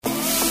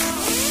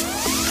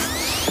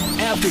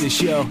After the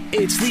show,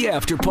 it's the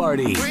after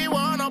party. We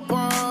wanna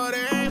party.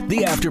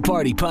 The After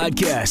Party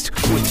Podcast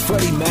with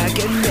Freddie Mac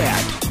and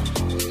Matt.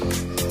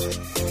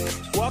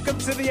 Welcome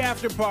to the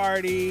after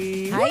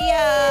party.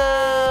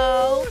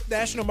 Hi-yo.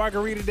 National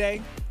Margarita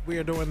Day. We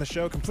are doing the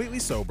show completely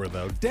sober,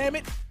 though. Damn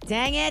it.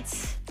 Dang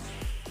it.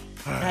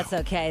 That's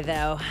okay,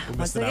 though. We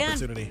Once missed an again,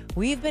 opportunity.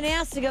 we've been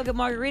asked to go get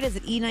margaritas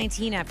at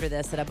E19 after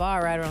this at a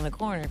bar right around the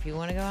corner if you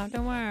want to go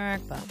after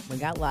work. But we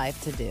got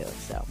life to do,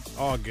 so.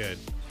 All good.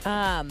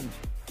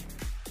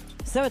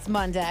 So it's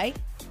Monday.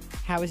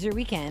 How was your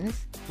weekend?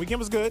 Weekend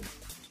was good.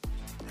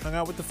 Hung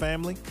out with the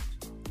family.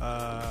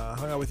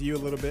 Hung out with you a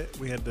little bit.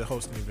 We had to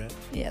host an event.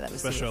 Yeah, that was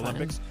Special super fun.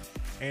 Olympics.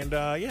 And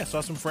yeah, saw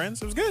some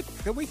friends. It was good.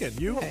 Good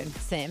weekend. You? Good.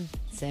 Same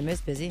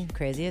as busy,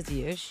 crazy as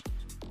usual.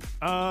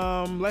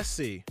 Let's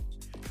see.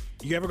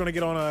 You ever gonna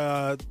get on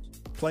a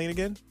plane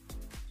again?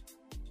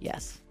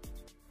 Yes.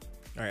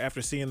 All right.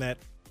 After seeing that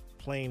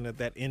plane,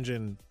 that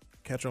engine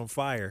catch on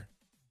fire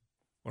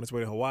on its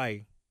way to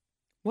Hawaii.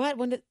 What?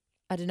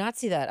 I did not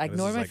see that. I This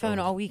ignored is my like phone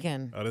over- all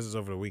weekend. Oh, this is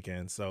over the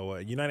weekend. So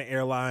United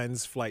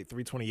Airlines flight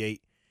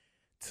 328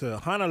 to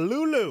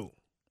Honolulu.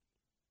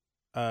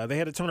 They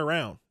had to turn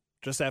around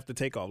just after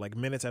takeoff, like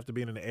minutes after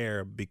being in the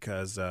air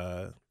because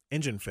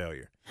engine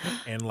failure.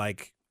 And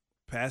like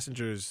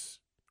passengers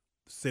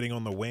sitting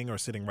on the wing or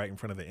sitting right in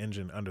front of the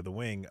engine under the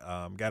wing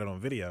got it on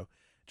video.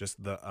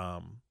 Just the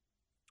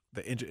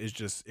engine is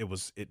just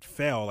it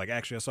fell. Like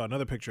actually I saw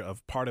another picture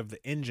of part of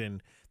the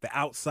engine, the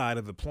outside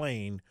of the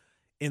plane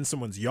in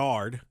someone's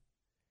yard,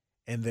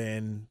 and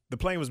then the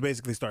plane was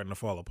basically starting to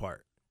fall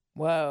apart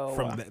Whoa.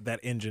 from that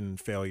engine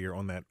failure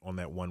on that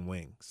one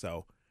wing.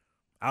 So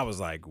I was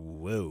like,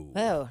 whoa.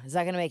 Whoa. Is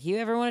that going to make you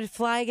ever want to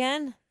fly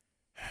again?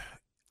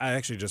 I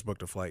actually just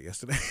booked a flight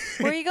yesterday.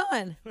 Where are you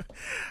going?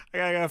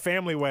 I got a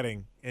family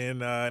wedding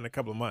in a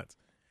couple of months.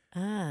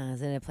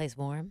 Is it in a place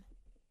warm?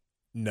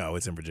 No,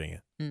 it's in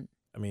Virginia. Mm.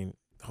 I mean,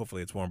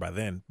 hopefully it's warm by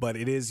then. But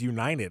it is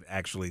United,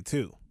 actually,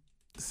 too.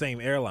 The same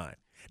airline.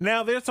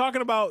 Now, they're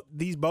talking about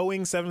these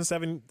Boeing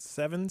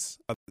 777s.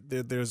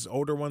 There's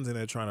older ones, and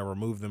they're trying to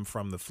remove them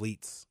from the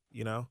fleets,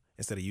 you know?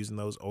 Instead of using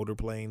those older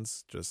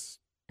planes, just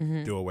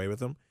do away with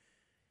them.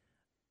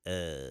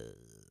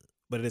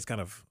 But it is kind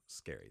of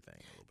scary thing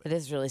a little bit. It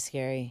is really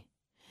scary.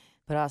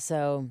 But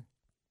also,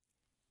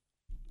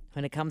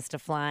 when it comes to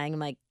flying, I'm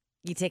like,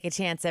 you take a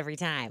chance every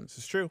time. This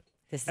is true.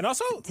 And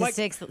also, like,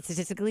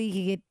 Statistically,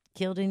 you get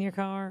killed in your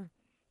car.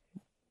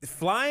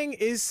 flying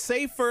is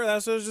safer.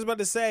 That's what I was just about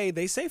to say.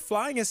 They say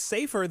flying is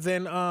safer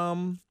than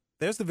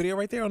there's the video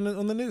right there on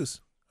the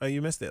news. Oh,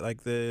 you missed it.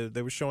 Like they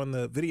were showing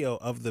the video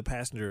of the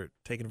passenger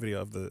taking a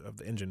video of the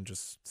engine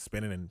just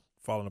spinning and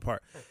falling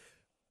apart.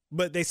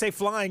 But they say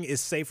flying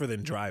is safer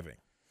than driving,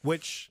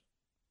 which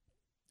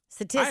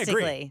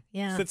Statistically, I agree.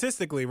 yeah.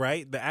 Statistically,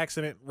 right? The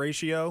accident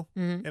ratio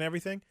and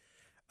everything.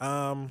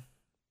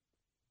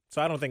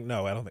 So I don't think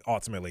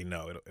ultimately,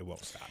 no, it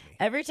won't stop me.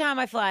 Every time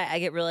I fly, I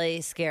get really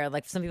scared.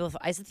 Like some people,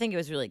 I used to think it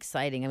was really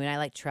exciting. I mean, I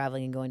like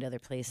traveling and going to other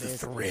places.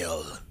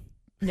 Thrill.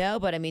 No,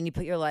 but I mean, you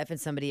put your life in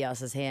somebody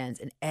else's hands.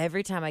 And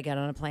every time I get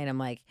on a plane, I'm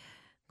like,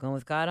 going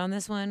with God on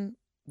this one.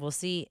 We'll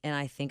see. And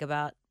I think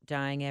about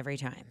dying every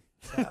time.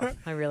 So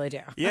I really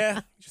do.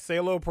 Yeah. Just say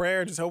a little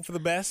prayer and just hope for the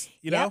best,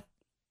 you know?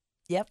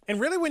 Yep. And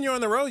really, when you're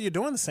on the road, you're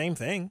doing the same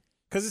thing.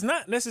 Because it's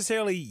not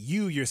necessarily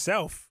you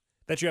yourself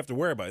that you have to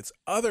worry about. It's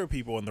other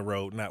people on the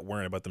road not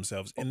worrying about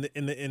themselves. When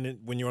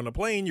you're on the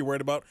plane, you're worried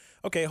about,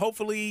 okay,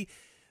 hopefully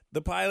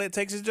the pilot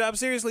takes his job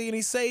seriously and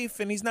he's safe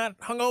and he's not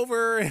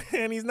hungover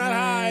and he's not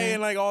high and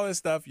like all this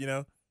stuff, you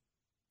know?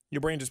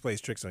 Your brain just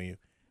plays tricks on you.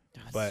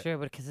 That's true,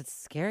 because it's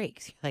scary.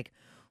 'Cause you're like,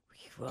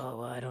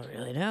 well, I don't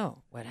really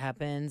know. What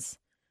happens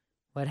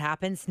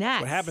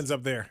next? What happens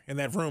up there in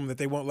that room that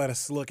they won't let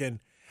us look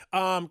in?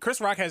 Chris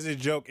Rock has this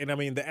joke, and I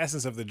mean, the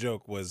essence of the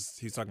joke was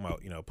he's talking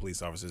about,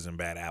 police officers and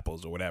bad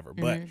apples or whatever.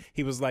 But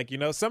he was like,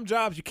 some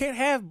jobs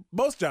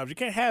most jobs, you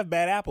can't have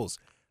bad apples,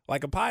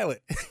 like a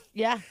pilot.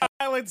 Yeah.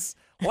 Pilots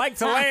like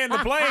to land the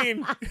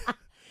plane.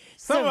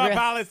 Some of our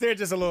pilots, they're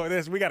just a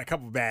little, we got a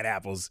couple bad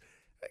apples.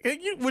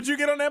 Would you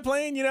get on that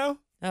plane, Oh,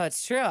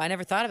 it's true. I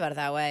never thought about it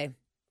that way.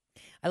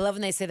 I love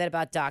when they say that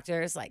about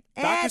doctors. Like,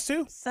 Doctors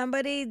too?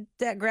 Somebody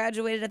that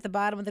graduated at the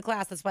bottom of the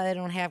class. That's why they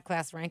don't have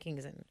class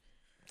rankings.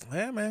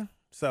 Yeah, man.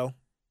 So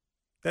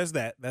there's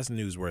that. That's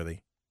newsworthy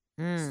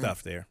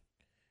stuff there.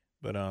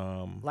 But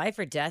life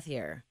or death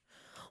here.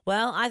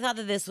 Well, I thought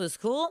that this was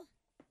cool.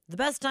 The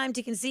best time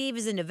to conceive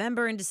is in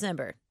November and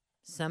December.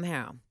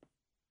 Somehow.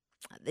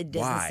 It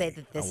doesn't say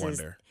that this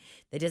is.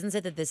 It doesn't say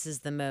that this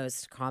is the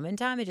most common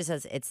time. It just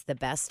says it's the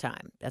best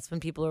time. That's when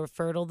people are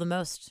fertile the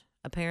most,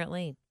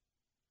 apparently.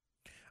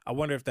 I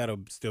wonder if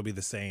that'll still be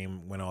the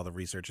same when all the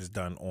research is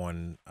done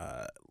on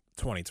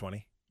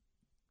 2020.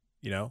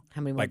 How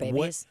many more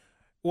babies?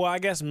 Well, I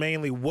guess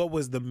mainly what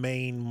was the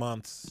main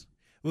months?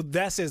 Well,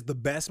 that says the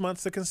best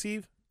months to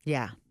conceive?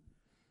 Yeah.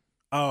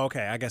 Oh,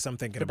 okay. I guess I'm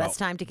thinking the about best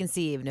time to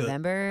conceive,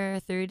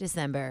 November through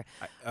December.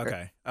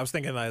 Okay. I was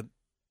thinking like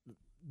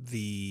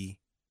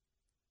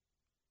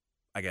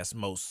I guess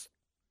most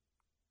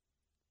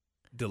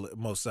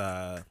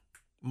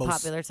most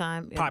popular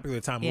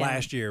time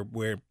last year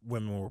where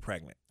women were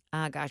pregnant.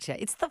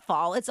 Gotcha. It's the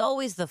fall. It's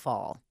always the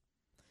fall.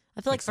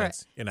 I feel Makes like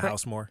sense. In the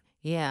house more.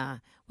 Yeah.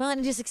 Well, and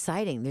it's just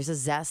exciting. There's a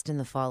zest in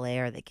the fall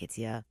air that gets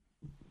you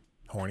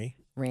Horny.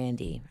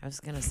 Randy. I was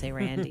going to say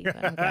Randy,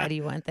 but I'm glad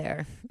you went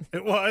there.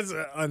 It was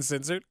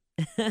uncensored.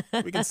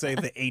 We can say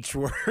the H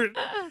word.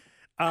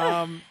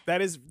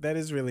 That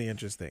is really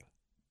interesting.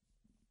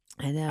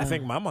 I know. I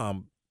think my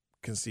mom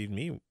conceived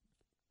me,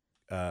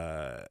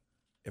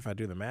 if I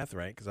do the math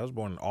right, because I was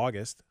born in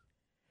August.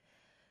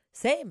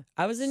 Same.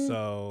 I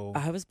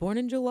was born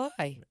in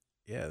July.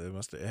 Yeah,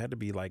 it had to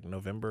be like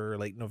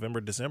late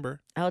November,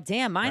 December. Oh,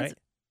 damn. Mine's. Right?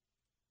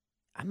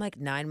 I'm like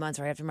 9 months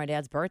right after my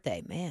dad's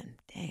birthday. Man,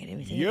 dang, I didn't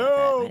even think Yo, about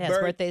that. My dad's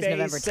birthday is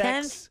November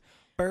sex. 10th.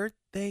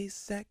 Birthday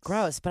sex.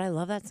 Gross, but I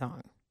love that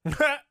song.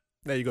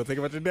 Now you go think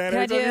about your dad. Can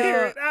I every time you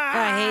hear it.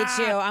 I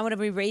hate you. I'm going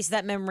to erase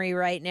that memory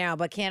right now.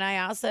 But can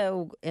I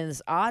also, in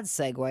this odd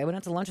segue, I went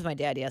out to lunch with my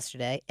dad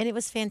yesterday, and it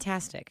was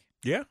fantastic.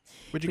 Yeah?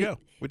 Where'd you go?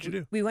 What'd you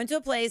do? We went to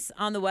a place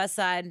on the west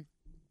side.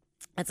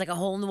 It's like a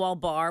hole-in-the-wall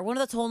bar. One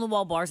of those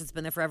hole-in-the-wall bars that's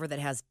been there forever that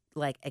has,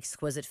 like,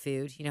 exquisite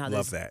food. You know how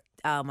Love that.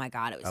 Oh, my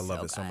God. It was I love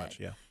so it so good. much,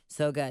 yeah.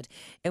 So good.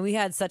 And we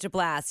had such a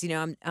blast. You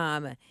know,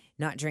 I'm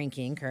not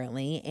drinking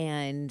currently,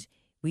 and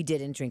we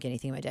didn't drink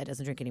anything. My dad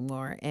doesn't drink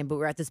anymore. But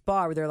we're at this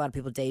bar where there are a lot of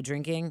people day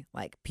drinking,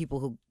 like people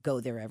who go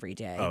there every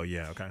day. Oh,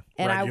 yeah, okay.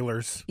 And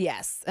Regulars.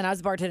 Yes. And I was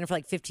a bartender for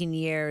like 15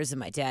 years, and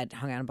my dad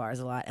hung out in bars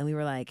a lot. And we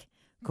were like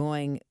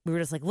we were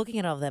just like looking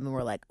at all of them, and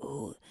we're like,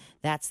 ooh,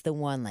 that's the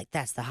one, like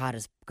that's the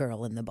hottest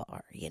girl in the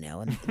bar, you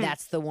know? And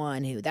that's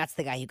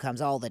the guy who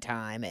comes all the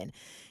time.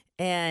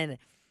 And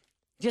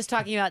just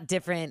talking about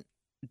different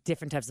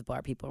types of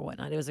bar people or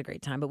whatnot. It was a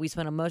great time. But we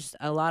spent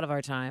a lot of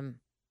our time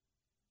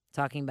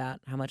talking about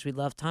how much we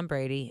love Tom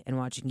Brady and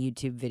watching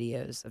YouTube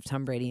videos of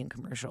Tom Brady in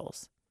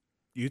commercials.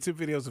 YouTube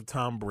videos of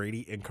Tom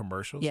Brady in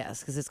commercials? Yes,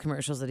 because his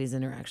commercials that he's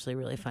in are actually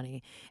really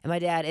funny. And my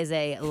dad is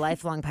a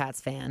lifelong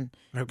Pats fan.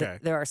 Okay.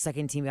 They're our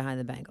second team behind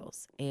the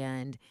Bengals.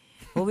 And,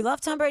 well, we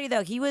love Tom Brady,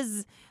 though. He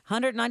was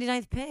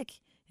 199th pick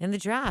in the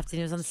draft, and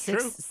he was on the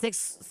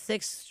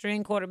sixth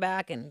string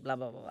quarterback and blah,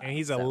 blah, blah, blah. And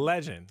he's a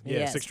legend. Yeah,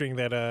 yes. sixth string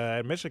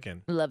at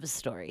Michigan. Love his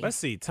story. Let's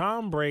see.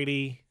 Tom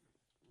Brady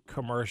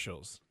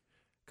commercials.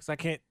 Because I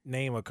can't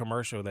name a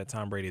commercial that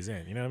Tom Brady's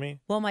in. You know what I mean?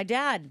 Well, my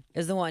dad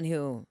is the one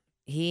who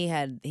he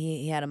had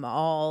them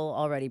all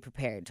already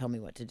prepared, told me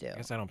what to do. I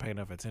guess I don't pay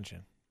enough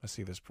attention. Let's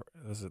see this.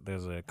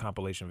 There's a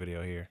compilation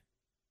video here.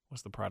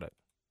 What's the product?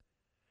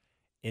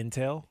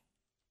 Intel?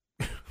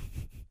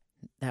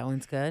 That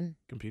one's good.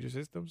 Computer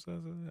systems?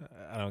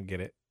 I don't get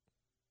it.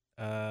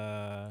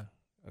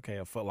 Okay,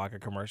 a Foot Locker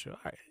commercial. All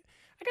right.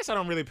 I guess I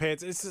don't really pay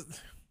attention. It's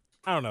just,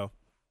 I don't know.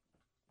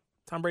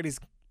 Tom Brady's,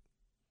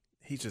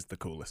 he's just the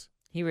coolest.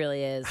 He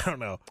really is. I don't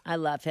know. I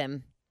love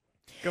him.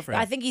 Good for him.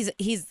 I think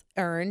he's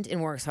earned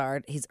and works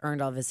hard. He's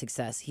earned all of his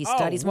success. He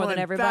studies more than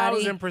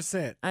everybody.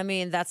 1,000%. I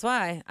mean, that's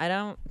why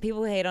people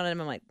who hate on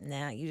him, I'm like,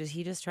 nah,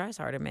 he just tries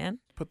harder, man.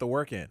 Put the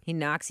work in. He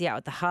knocks you out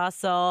with the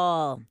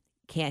hustle.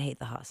 Can't hate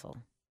the hustle.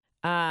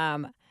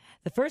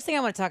 The first thing I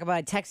want to talk about,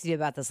 I texted you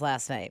about this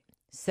last night.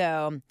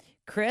 So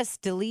Chris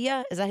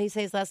D'Elia, is that how you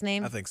say his last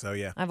name? I think so,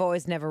 yeah. I've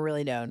always never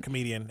really known.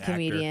 Comedian,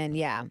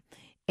 yeah.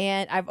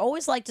 And I've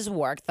always liked his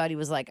work, thought he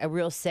was like a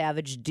real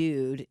savage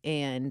dude.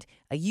 And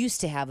I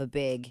used to have a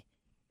big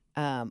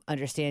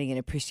understanding and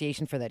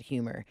appreciation for that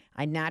humor.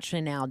 I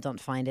naturally now don't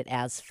find it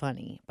as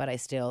funny, but I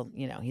still,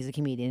 he's a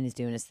comedian, he's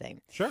doing his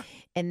thing. Sure.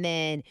 And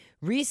then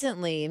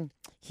recently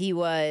he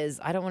was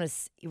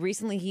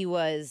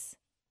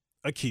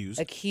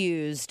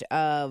accused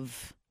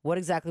of, what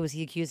exactly was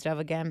he accused of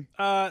again?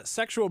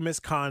 Sexual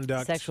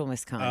misconduct.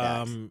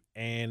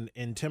 And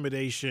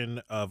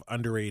intimidation of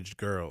underage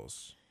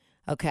girls.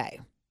 Okay.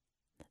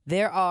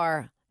 There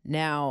are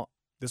now.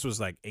 This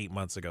was like 8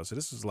 months ago. So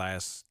this was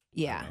last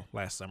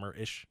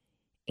summer-ish.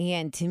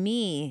 And to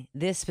me,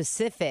 this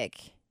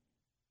specific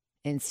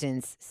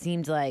instance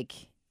seemed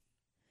like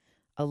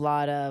a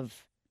lot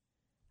of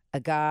a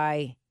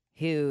guy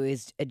who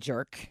is a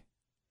jerk,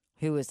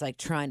 who is like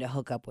trying to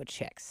hook up with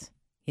chicks,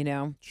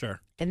 Sure.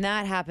 And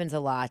that happens a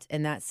lot,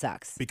 and that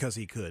sucks. Because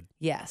he could.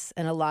 Yes,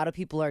 and a lot of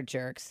people are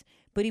jerks.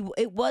 But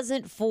it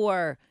wasn't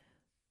for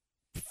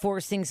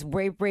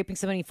raping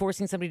somebody,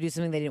 forcing somebody to do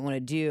something they didn't want to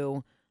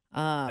do.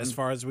 As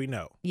far as we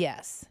know.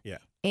 Yes. Yeah.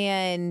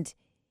 And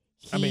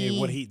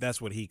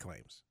that's what he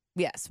claims.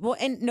 Yes. Well,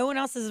 and no one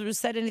else has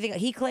said anything.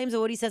 He claims that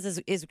what he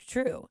says is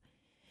true.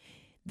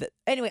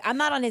 Anyway, I'm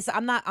not on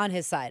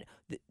his side.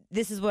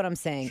 This is what I'm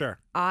saying. Sure.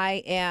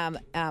 I am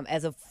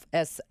as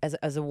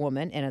a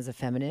woman and as a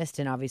feminist,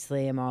 and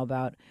obviously I'm all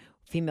about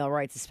female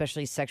rights,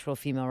 especially sexual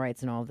female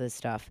rights and all this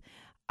stuff.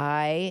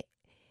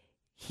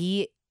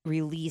 He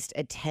released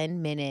a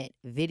 10-minute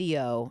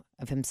video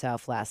of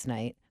himself last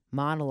night,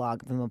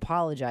 monologue of him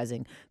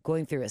apologizing,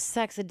 going through a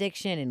sex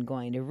addiction and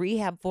going to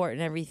rehab for it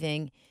and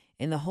everything.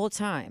 And the whole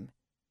time,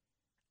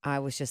 I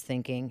was just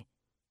thinking,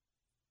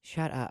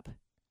 shut up.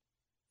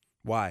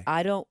 Why?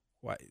 I don't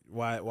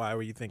Why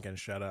were you thinking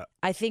shut up?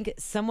 I think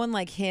someone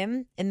like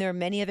him, and there are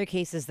many other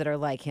cases that are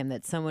like him,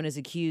 that someone is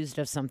accused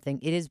of something.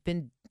 It has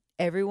been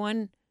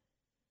everyone.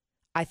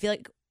 I feel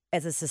like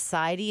as a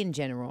society in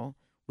general,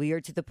 we are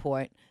to the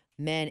point,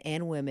 men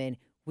and women,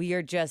 we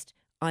are just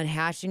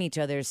unhashing each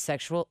other's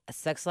sex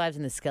lives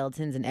and the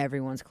skeletons in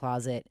everyone's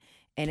closet.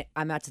 And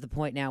I'm at to the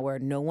point now where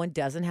no one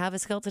doesn't have a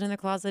skeleton in their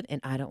closet,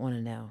 and I don't want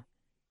to know.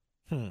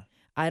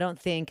 I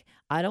don't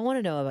want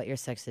to know about your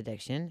sex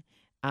addiction.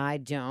 I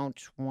don't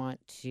want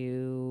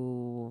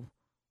to.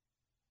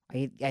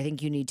 I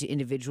think you need to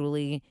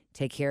individually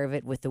take care of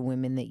it with the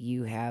women that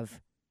you have,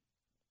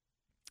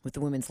 with the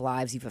women's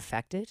lives you've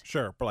affected.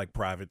 Sure, but like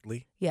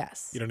privately.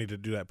 Yes. You don't need to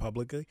do that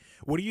publicly.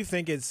 What do you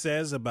think it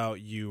says about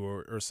you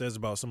or says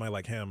about somebody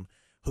like him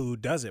who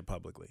does it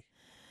publicly?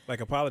 Like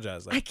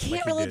apologize. I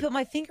can't really put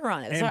my finger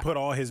on it. And put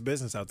all his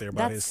business out there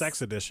about his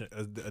sex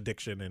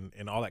addiction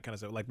and all that kind of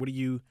stuff. Like, what do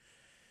you...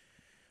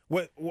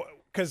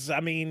 Because,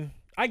 I mean,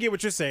 I get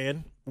what you're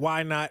saying.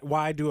 Why not?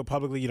 Why do it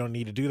publicly? You don't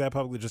need to do that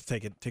publicly. Just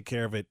take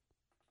care of it,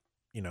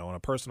 on a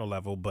personal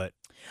level. But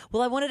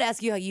well, I wanted to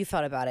ask you how you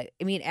felt about it.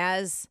 I mean,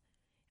 I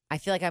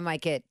feel like I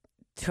might get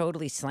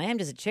totally slammed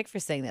as a chick for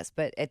saying this,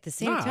 but at the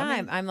same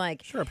time, I'm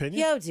like, sure,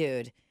 opinion. Yo,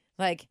 dude,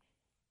 like,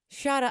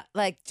 shut up,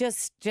 like,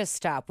 just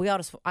stop. I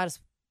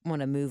just want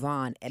to move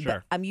on. Sure.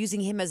 But I'm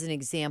using him as an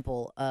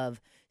example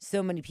of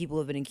so many people who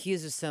have been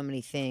accused of so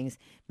many things,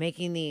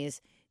 making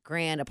these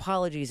grand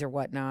apologies or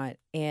whatnot,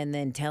 and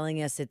then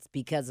telling us it's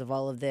because of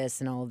all of this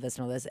and all of this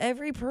and all this.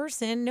 Every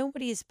person,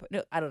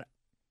 I don't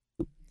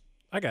know.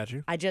 I got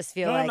you. I just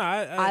feel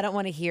I don't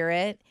want to hear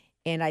it,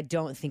 and I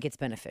don't think it's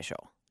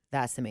beneficial.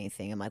 That's the main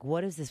thing. I'm like,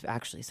 what is this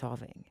actually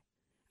solving?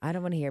 I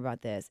don't want to hear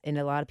about this. And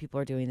a lot of people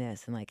are doing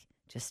this, and like,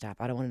 just stop.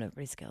 I don't want to know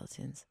everybody's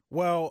skeletons.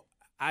 Well,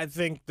 I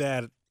think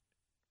that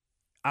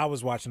I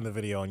was watching the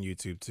video on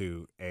YouTube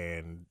too,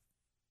 and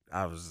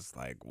I was just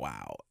like,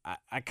 wow.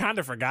 I kind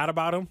of forgot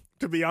about him,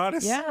 to be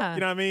honest. Yeah. You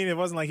know what I mean? It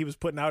wasn't like he was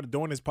putting out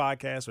doing his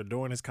podcast or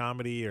doing his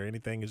comedy or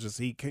anything. It's just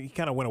he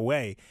kind of went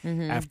away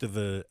after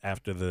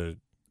the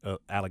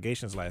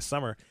allegations last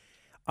summer.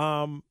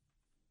 I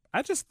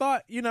just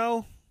thought,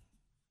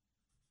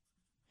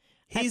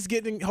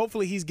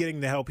 hopefully he's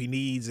getting the help he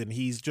needs, and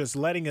he's just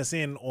letting us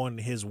in on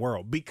his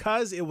world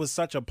because it was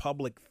such a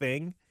public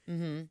thing.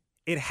 Mm-hmm.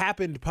 It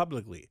happened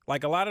publicly.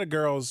 Like a lot of the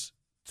girls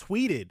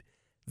tweeted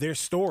their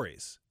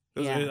stories.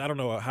 Yeah. I don't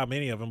know how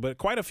many of them, but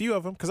quite a few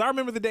of them. Because I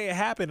remember the day it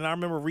happened, and I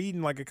remember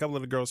reading like a couple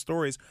of the girls'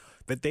 stories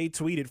that they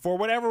tweeted. For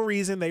whatever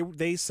reason,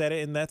 they said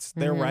it, and that's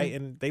their right,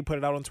 and they put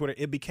it out on Twitter.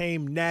 It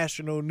became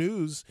national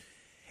news.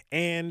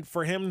 And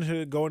for him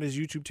to go on his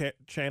YouTube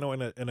channel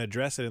and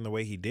address it in the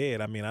way he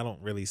did, I mean, I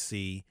don't really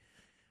see...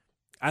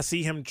 I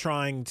see him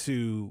trying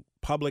to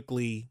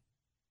publicly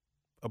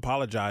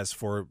apologize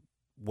for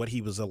what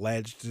he was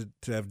alleged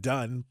to have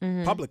done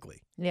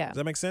publicly. Yeah. Does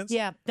that make sense?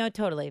 Yeah. No,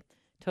 totally.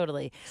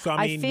 So,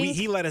 I mean,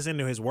 he let us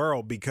into his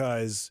world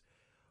because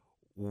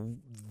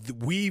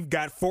we've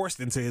got forced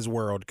into his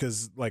world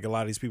because, like, a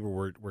lot of these people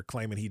were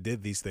claiming he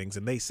did these things,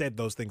 and they said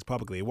those things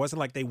publicly. It wasn't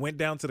like they went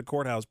down to the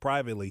courthouse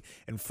privately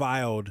and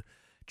filed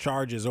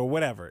charges or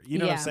whatever. You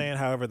know what I'm saying?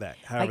 However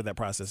that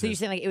process is. So you're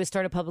saying like it was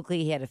started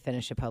publicly, he had to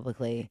finish it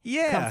publicly.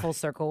 Yeah. Come full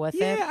circle with it.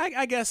 Yeah,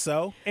 I guess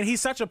so. And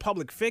he's such a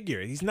public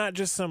figure. He's not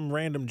just some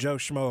random Joe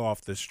Schmo off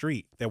the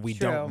street that we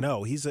don't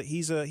know. He's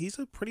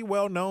a pretty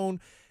well known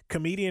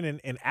comedian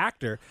and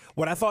actor.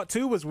 What I thought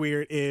too was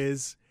weird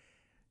is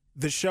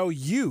the show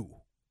You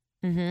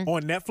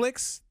on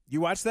Netflix.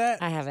 You watch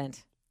that? I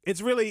haven't.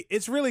 It's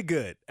really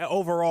good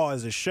overall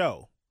as a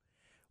show,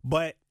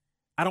 but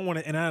I don't want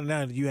to. And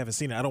now that you haven't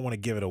seen it, I don't want to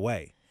give it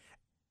away.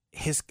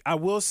 I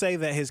will say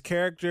that his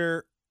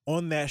character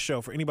on that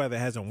show, for anybody that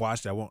hasn't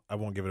watched it, I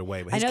won't give it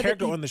away. But his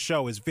character on the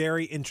show is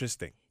very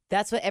interesting.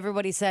 That's what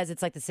everybody says.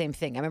 It's like the same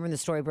thing. I remember when the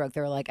story broke,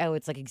 they were like, "Oh,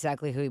 it's like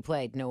exactly who he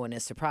played. No one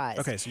is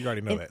surprised." Okay, so you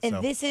already know that. And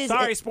so. this is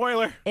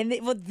spoiler. And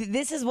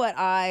this is what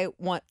I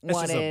wanted.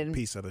 It's just a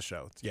piece of the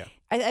show. Yeah.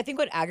 I think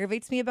what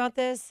aggravates me about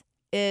this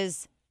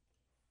is,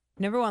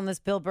 number one, let's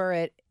Bill Burr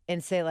it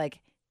and say like,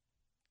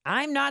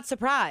 "I'm not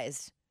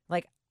surprised."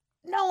 Like,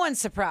 no one's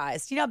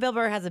surprised. You know, Bill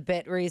Burr has a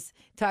bit where he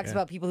talks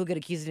about people who get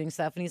accused of doing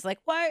stuff, and he's like,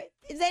 "Why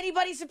is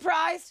anybody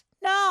surprised?"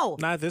 No,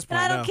 not at this point.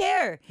 And I don't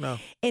care. No.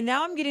 And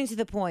now I'm getting to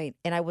the point,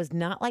 and I was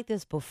not like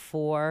this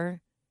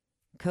before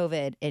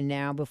COVID, and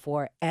now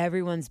before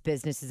everyone's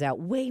business is out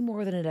way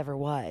more than it ever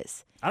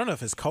was. I don't know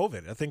if it's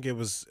COVID. I think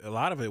a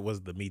lot of it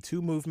was the Me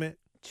Too movement.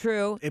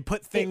 True. It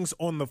put things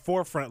on the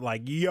forefront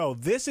like, yo,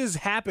 this is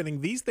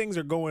happening. These things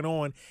are going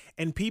on,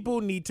 and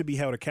people need to be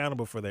held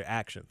accountable for their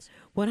actions.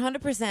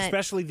 100%.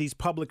 Especially these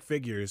public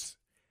figures.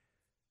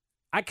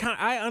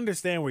 I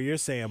understand what you're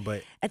saying,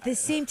 but at the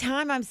same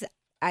time,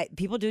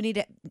 people do need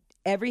to.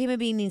 Every human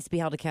being needs to be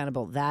held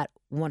accountable. That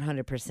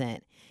 100%.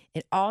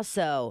 And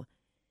also,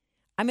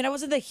 I mean, I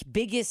wasn't the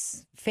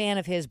biggest fan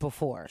of his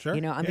before. Sure.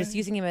 I'm just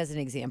using him as an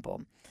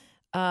example.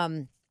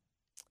 That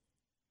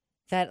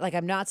like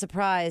I'm not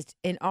surprised,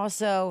 and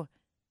also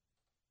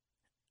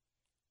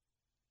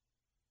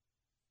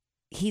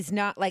he's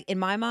not like in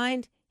my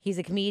mind. he's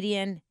a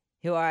comedian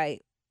who I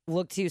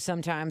look to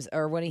sometimes,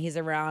 or when he's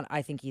around,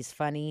 I think he's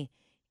funny.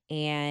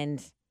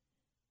 And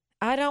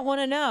I don't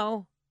want to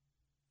know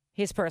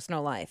his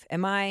personal life.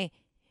 Am I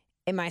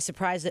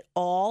surprised at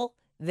all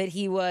that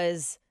he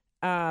was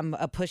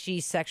a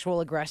pushy sexual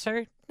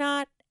aggressor?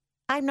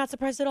 I'm not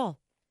surprised at all.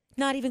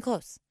 Not even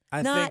close.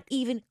 Not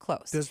even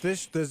close. Does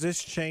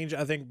this change?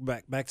 I think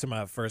back to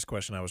my first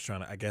question. I was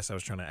trying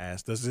to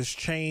ask. Does this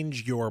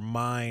change your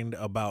mind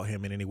about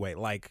him in any way?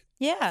 Like,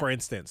 for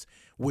instance,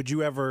 would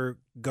you ever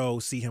go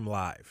see him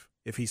live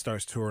if he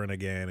starts touring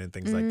again and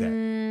things like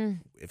that?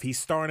 If he's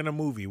starring in a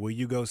movie, will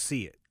you go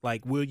see it?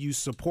 Like, will you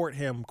support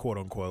him, quote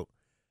unquote,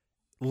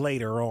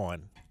 later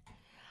on?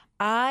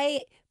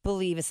 I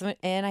believe,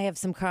 and I have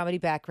some comedy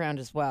background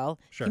as well.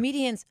 Sure.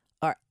 Comedians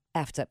are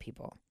effed up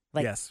people.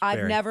 Like, yes,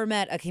 I've never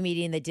met a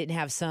comedian that didn't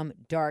have some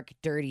dark,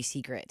 dirty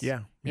secret.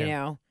 Yeah. You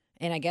know?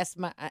 And I guess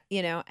and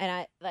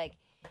I like.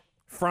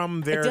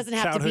 From their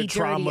childhood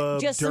trauma,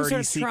 just dirty some sort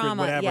of secret,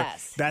 trauma, whatever.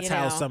 yes, That's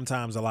how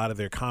sometimes a lot of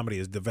their comedy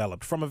is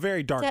developed, from a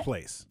very dark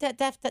place.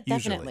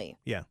 Definitely.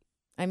 Yeah.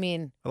 I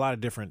mean, a lot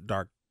of different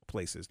dark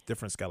places,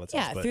 different skeletons.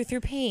 Yeah, but through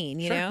pain,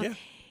 you know? Yeah.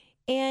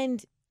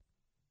 And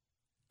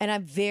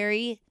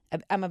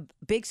I'm a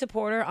big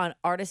supporter on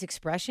artist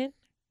expression.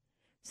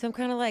 So I'm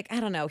kind of like, I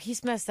don't know,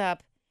 he's messed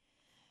up.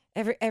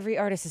 Every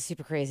artist is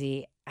super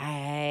crazy.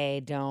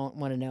 I don't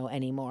want to know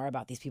any more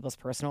about these people's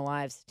personal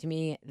lives. To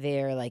me,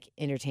 they're like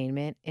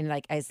entertainment, and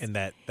like that's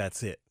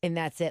it. And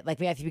that's it. Like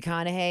Matthew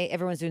McConaughey,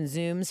 everyone's doing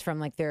Zooms from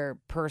like their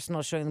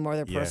personal, showing them more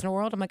of their personal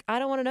world. I'm like, I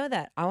don't want to know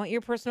that. I want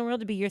your personal world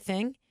to be your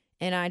thing,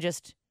 and I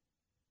just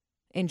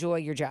enjoy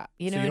your job.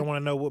 You know, you don't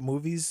want to know what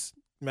movies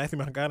Matthew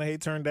McConaughey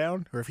turned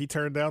down, or if he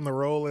turned down the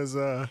role as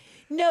no,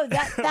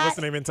 that what's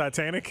the name in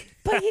Titanic?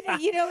 But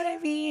you know what I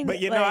mean. But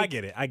like, I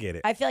get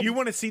it. I feel like you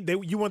want to see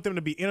you want them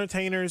to be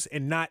entertainers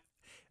and not.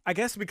 I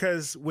guess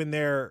because when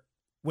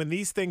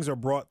these things are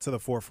brought to the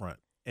forefront,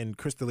 and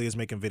Chris D'Elia is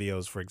making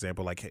videos, for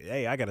example, like,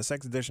 hey, I got a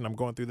sex addiction, I'm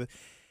going through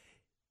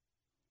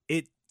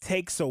it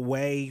takes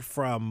away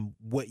from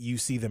what you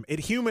see them.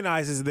 It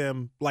humanizes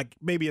them, like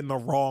maybe in the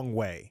wrong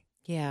way.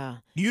 Yeah.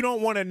 You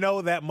don't want to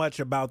know that much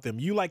about them.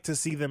 You like to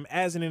see them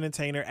as an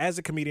entertainer, as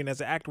a comedian, as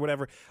an actor,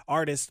 whatever,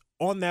 artist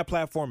on that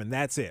platform, and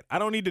that's it. I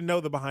don't need to know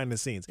the behind the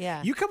scenes.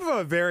 Yeah. You come from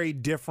a very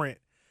different,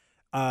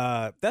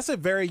 that's a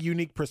very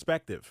unique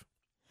perspective.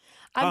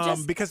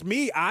 Because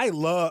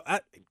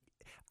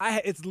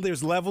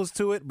there's levels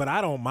to it, but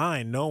I don't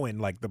mind knowing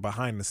like the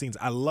behind the scenes.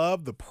 I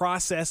love the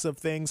process of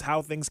things,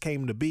 how things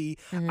came to be.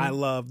 Mm-hmm. I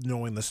love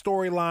knowing the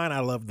storyline.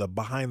 I love the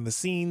behind the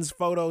scenes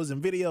photos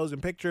and videos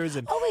and pictures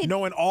and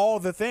knowing all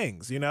the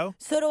things, you know?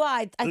 So do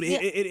I.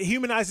 It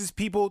humanizes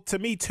people to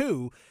me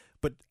too,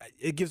 but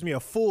it gives me a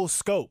full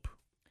scope,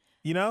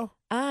 you know?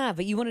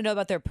 But you want to know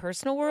about their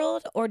personal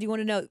world, or do you want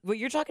to know what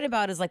you're talking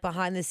about is like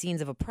behind the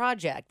scenes of a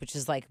project, which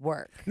is like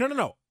work?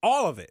 No.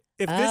 All of it.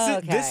 If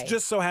this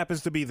just so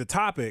happens to be the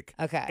topic,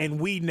 and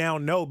we now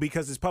know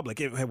because it's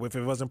public. If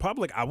it wasn't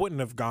public, I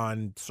wouldn't have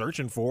gone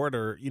searching for it,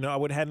 or I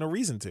would have had no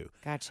reason to.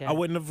 Gotcha. I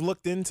wouldn't have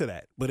looked into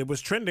that. But it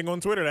was trending on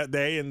Twitter that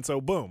day, and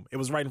so boom, it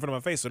was right in front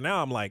of my face. So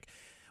now I'm like,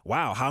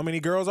 wow, how many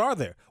girls are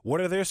there?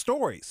 What are their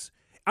stories?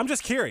 I'm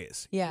just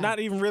curious. Yeah. Not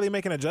even really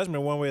making a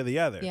judgment one way or the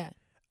other. Yeah.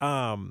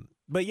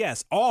 But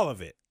yes, all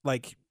of it,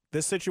 like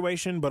this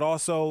situation, but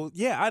also,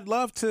 I'd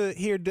love to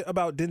hear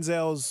about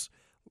Denzel's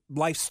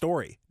life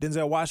story,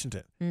 Denzel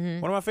Washington,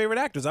 one of my favorite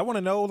actors. I want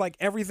to know like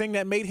everything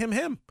that made him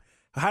him.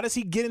 How does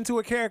he get into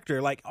a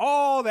character? Like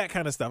all that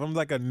kind of stuff. I'm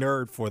like a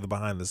nerd for the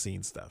behind the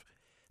scenes stuff.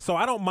 So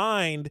I don't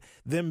mind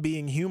them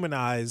being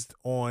humanized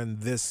on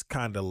this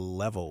kind of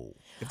level,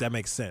 if that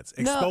makes sense.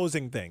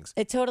 Exposing things.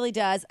 It totally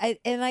does. It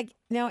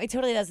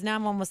totally does. Now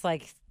I'm almost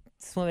like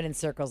swimming in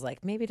circles,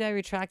 like maybe did I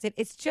retract it?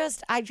 It's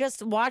just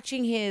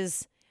watching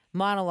his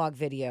monologue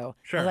video.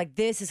 Sure. I was like,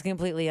 this is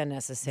completely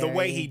unnecessary. The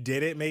way he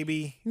did it,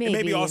 maybe. It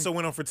maybe also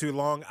went on for too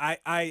long.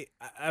 I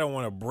don't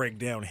want to break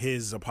down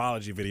his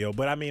apology video,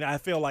 but I mean, I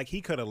feel like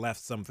he could have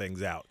left some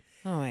things out.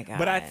 Oh my God.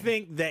 But I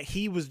think that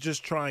he was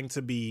just trying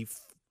to be,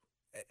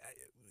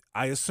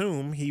 I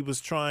assume he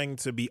was trying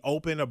to be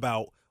open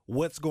about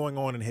what's going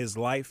on in his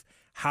life.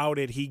 How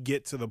did he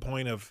get to the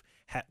point of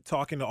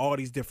talking to all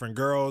these different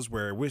girls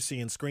where we're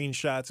seeing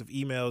screenshots of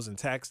emails and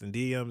texts and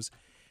DMs?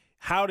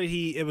 How did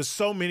it was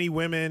so many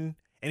women,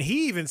 and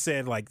he even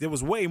said like there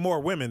was way more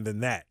women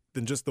than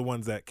just the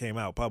ones that came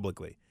out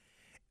publicly.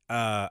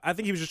 I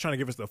think he was just trying to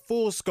give us the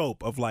full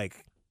scope of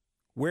like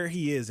where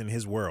he is in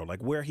his world,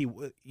 like where he,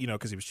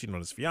 because he was cheating on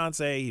his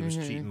fiance, he was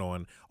cheating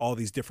on all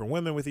these different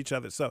women with each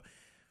other. So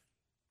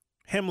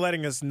him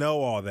letting us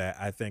know all that,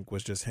 I think,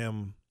 was just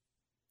him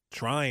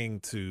trying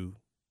to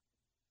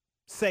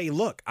say,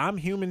 look, I'm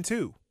human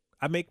too.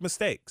 I make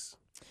mistakes.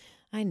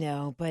 I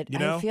know, but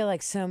I feel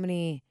like so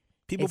many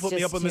people put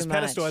me up on this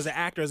pedestal as an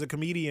actor, as a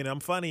comedian. I'm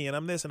funny and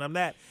I'm this and I'm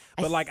that.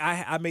 But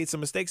I made some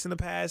mistakes in the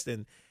past,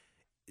 and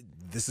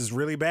this is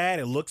really bad.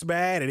 It looks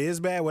bad. It is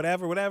bad.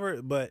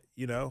 Whatever. But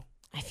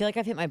I feel like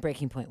I've hit my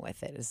breaking point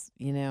with it.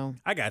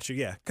 I got you,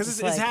 yeah. Because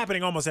it's like,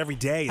 happening almost every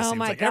day, it oh seems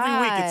my like. Every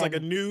week, it's like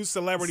God. a new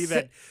celebrity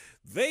that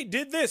they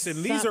did this,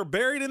 and these are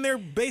buried in their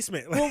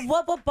basement. Well,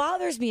 what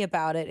bothers me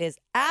about it is,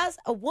 as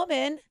a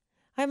woman,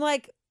 I'm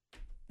like,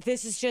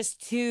 this is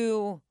just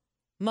too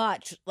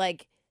much.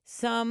 Like,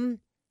 some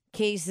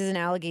cases and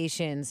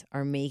allegations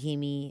are making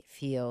me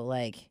feel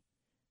like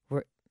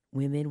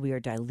we are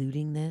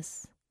diluting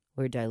this.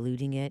 We're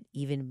diluting it.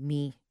 Even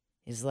me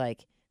is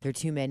like, there are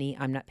too many.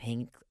 I'm not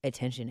paying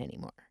attention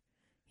anymore.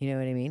 You know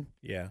what I mean?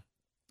 Yeah.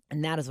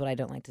 And that is what I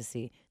don't like to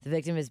see. The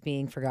victim is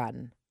being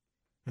forgotten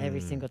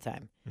every single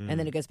time. And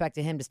then it goes back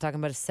to him just talking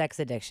about a sex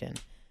addiction.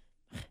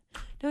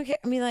 Don't care.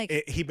 I mean, like,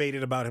 He made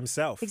it about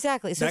himself.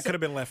 Exactly. So that could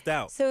have been left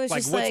out. So it's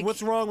just like,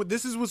 what's wrong with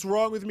this? Is what's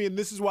wrong with me, and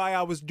this is why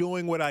I was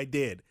doing what I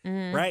did.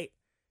 Right?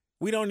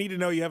 We don't need to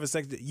know you have a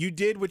sex. You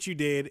did what you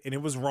did, and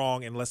it was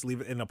wrong, and let's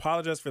leave it and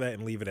apologize for that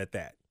and leave it at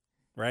that.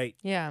 Right?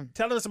 Yeah.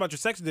 Telling us about your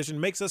sex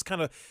addiction makes us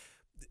kind of.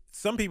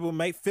 Some people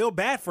might feel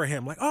bad for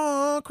him, like,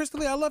 oh, Crystal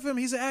Lee, I love him.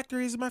 He's an actor.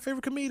 He's my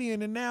favorite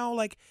comedian, and now,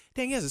 like,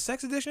 dang, he has a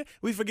sex addiction.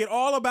 We forget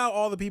all about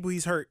all the people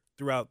he's hurt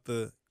throughout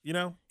the.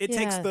 It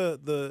takes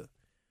the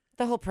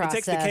whole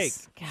process. It takes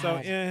the cake. God.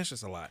 So yeah, it's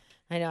just a lot.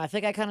 I know. I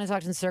think I kind of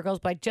talked in circles,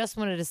 but I just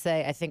wanted to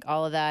say I think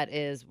all of that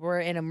is we're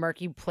in a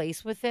murky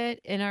place with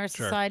it in our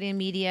society and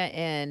media,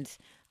 and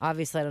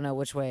obviously I don't know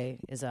which way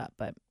is up,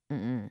 but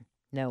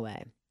no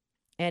way.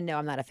 And no,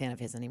 I'm not a fan of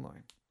his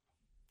anymore.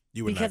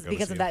 You would not go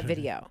because to of see that it.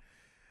 video.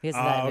 Because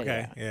of that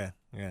okay. video.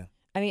 Yeah.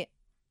 I mean,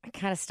 I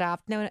kind of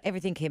stopped. No,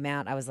 everything came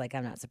out. I was like,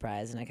 I'm not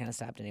surprised, and I kind of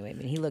stopped anyway. I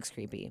mean, he looks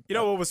creepy. You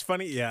know what was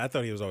funny? Yeah, I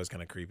thought he was always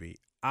kind of creepy.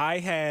 I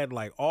had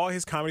like all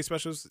his comedy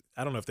specials.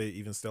 I don't know if they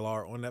even still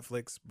are on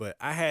Netflix, but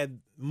I had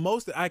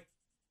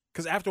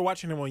because after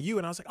watching him on You,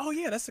 and I was like, oh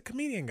yeah, that's the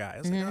comedian guy. I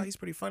was like, oh, he's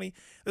pretty funny.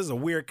 This is a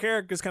weird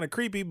character. It's kind of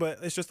creepy, but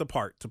it's just a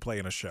part to play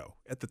in a show.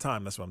 At the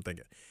time, that's what I'm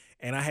thinking.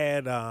 And I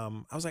had, I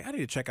was like, I need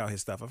to check out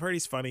his stuff. I've heard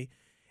he's funny.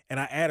 And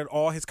I added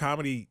all his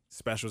comedy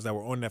specials that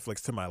were on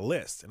Netflix to my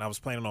list. And I was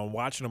planning on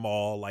watching them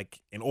all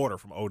like in order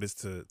from oldest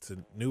to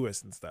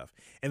newest and stuff.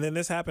 And then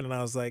this happened and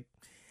I was like,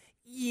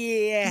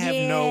 I have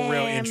no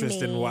real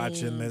interest in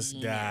watching this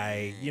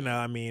guy.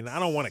 I mean, I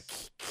don't want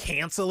to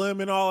cancel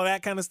him and all of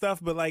that kind of stuff,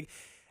 but like,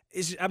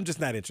 I'm just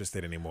not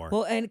interested anymore.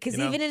 Well, and because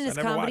even in his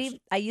comedy,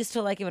 watched. I used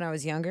to like it when I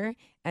was younger.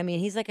 I mean,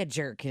 he's like a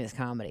jerk in his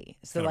comedy.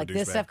 So like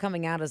this stuff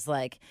coming out is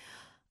like,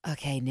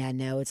 okay, now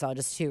no, it's all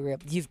just too real.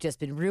 You've just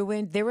been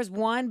ruined.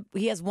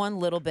 He has one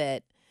little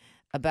bit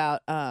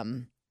about,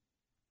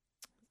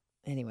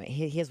 anyway,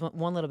 he has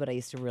one little bit I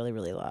used to really,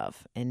 really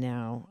love. And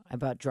now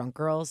about drunk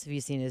girls. Have you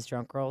seen his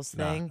drunk girls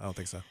thing? No, I don't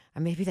think so.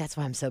 Maybe that's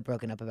why I'm so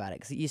broken up about it,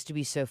 because it used to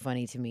be so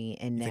funny to me.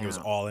 And now. I think it was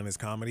all in his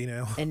comedy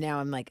now? And now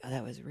I'm like, oh,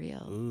 that was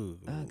real. Ooh.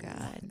 Oh,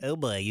 God. Oh,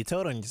 boy, you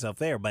told on yourself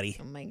there, buddy.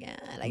 Oh, my God.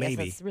 I guess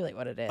that's really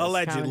what it is.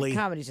 Allegedly.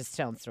 Comedy's just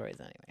telling stories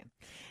anyway.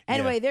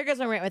 Anyway, there goes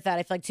my rant with that.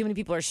 I feel like too many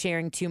people are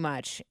sharing too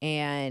much.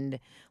 And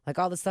like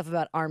all the stuff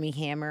about Armie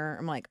Hammer,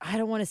 I'm like, I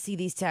don't want to see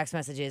these text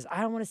messages.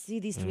 I don't want to see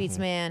these tweets,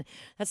 man.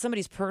 That's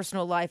somebody's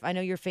personal life. I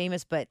know you're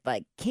famous, but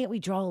like, can't we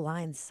draw a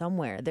line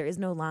somewhere? There is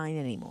no line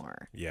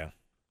anymore. Yeah.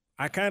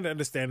 I kind of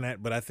understand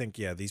that, but I think,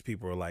 these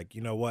people are like, you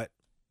know what?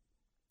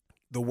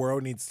 The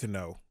world needs to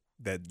know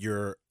that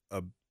you're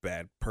a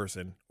bad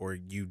person or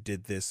you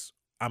did this.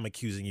 I'm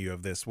accusing you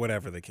of this,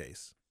 whatever the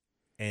case.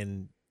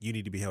 And you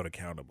need to be held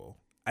accountable.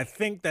 I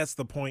think that's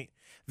the point.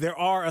 There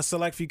are a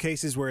select few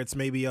cases where it's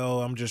maybe,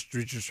 I'm just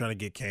trying to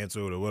get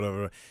canceled or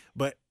whatever.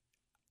 But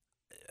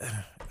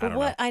I don't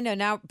know. I know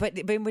now, but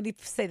when you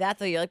say that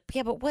though, you're like,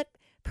 yeah, but what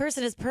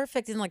person is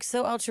perfect and like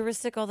so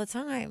altruistic all the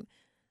time?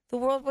 The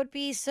world would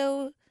be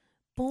so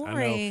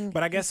boring. I know.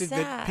 But I guess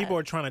that people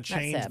are trying to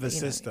change the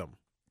system.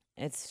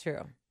 It's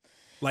true.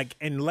 Like,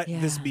 and let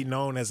this be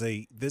known as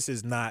this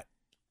is not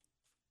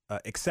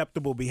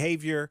acceptable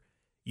behavior.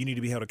 You need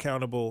to be held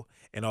accountable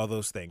and all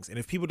those things. And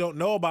if people don't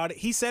know about it,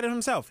 he said it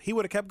himself. He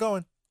would have kept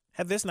going.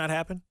 Had this not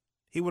happened,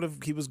 he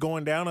was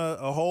going down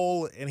a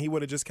hole and he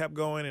would have just kept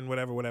going and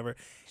whatever. True.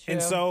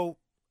 And so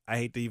I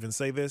hate to even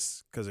say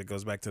this because it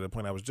goes back to the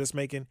point I was just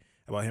making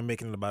about him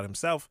making it about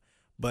himself.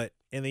 But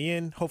in the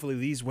end, hopefully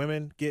these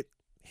women get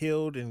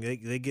healed and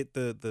they get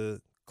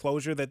the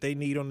closure that they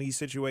need on these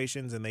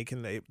situations and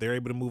they're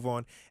able to move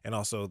on. And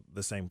also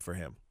the same for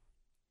him.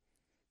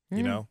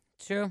 You know?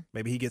 True.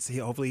 Maybe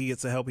hopefully he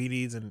gets the help he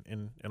needs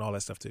and all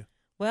that stuff too.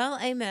 Well,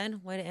 amen.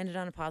 Way to end it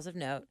on a positive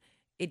note.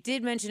 It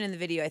did mention in the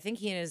video, I think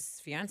he and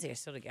his fiance are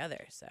still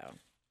together. So,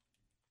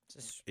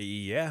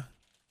 yeah.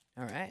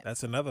 All right.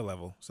 That's another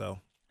level. So,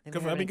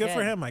 good for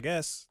for him, I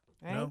guess.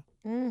 Right?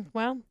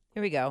 Well,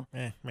 here we go.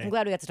 I'm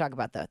glad we got to talk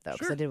about that, though,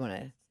 because I did want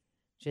to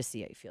just see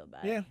how you feel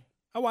about it. Yeah.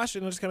 I watched it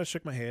and I just kind of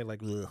shook my head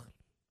like, ugh.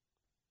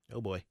 Oh,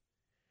 boy.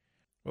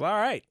 Well, all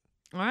right.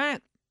 All right.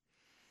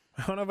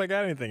 I don't know if I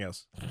got anything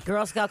else.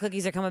 Girl Scout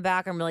cookies are coming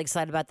back. I'm really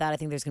excited about that. I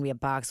think there's going to be a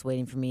box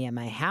waiting for me at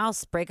my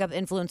house. Breakup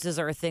influences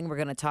are a thing we're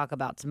going to talk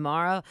about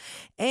tomorrow.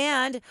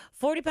 And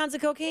 40 pounds of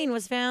cocaine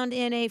was found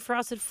in a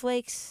Frosted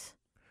Flakes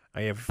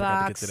I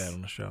forgot to get to that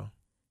on the show.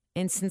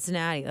 in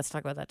Cincinnati. Let's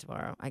talk about that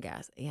tomorrow, I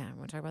guess. Yeah, I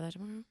want to talk about that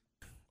tomorrow.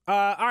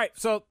 All right,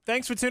 so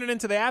thanks for tuning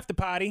into the After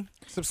Party.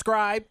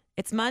 Subscribe.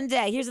 It's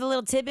Monday. Here's a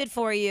little tidbit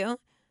for you.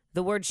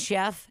 The word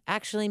chef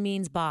actually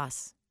means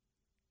boss.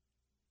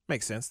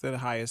 Makes sense. They're the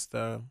highest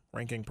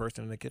ranking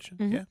person in the kitchen.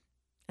 Mm-hmm. Yeah.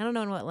 I don't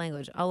know in what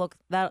language. I'll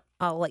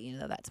let you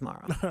know that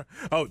tomorrow.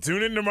 Oh,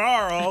 tune in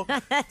tomorrow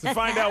to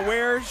find out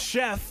where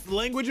chef,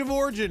 language of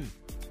origin.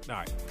 All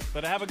right,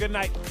 but have a good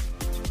night.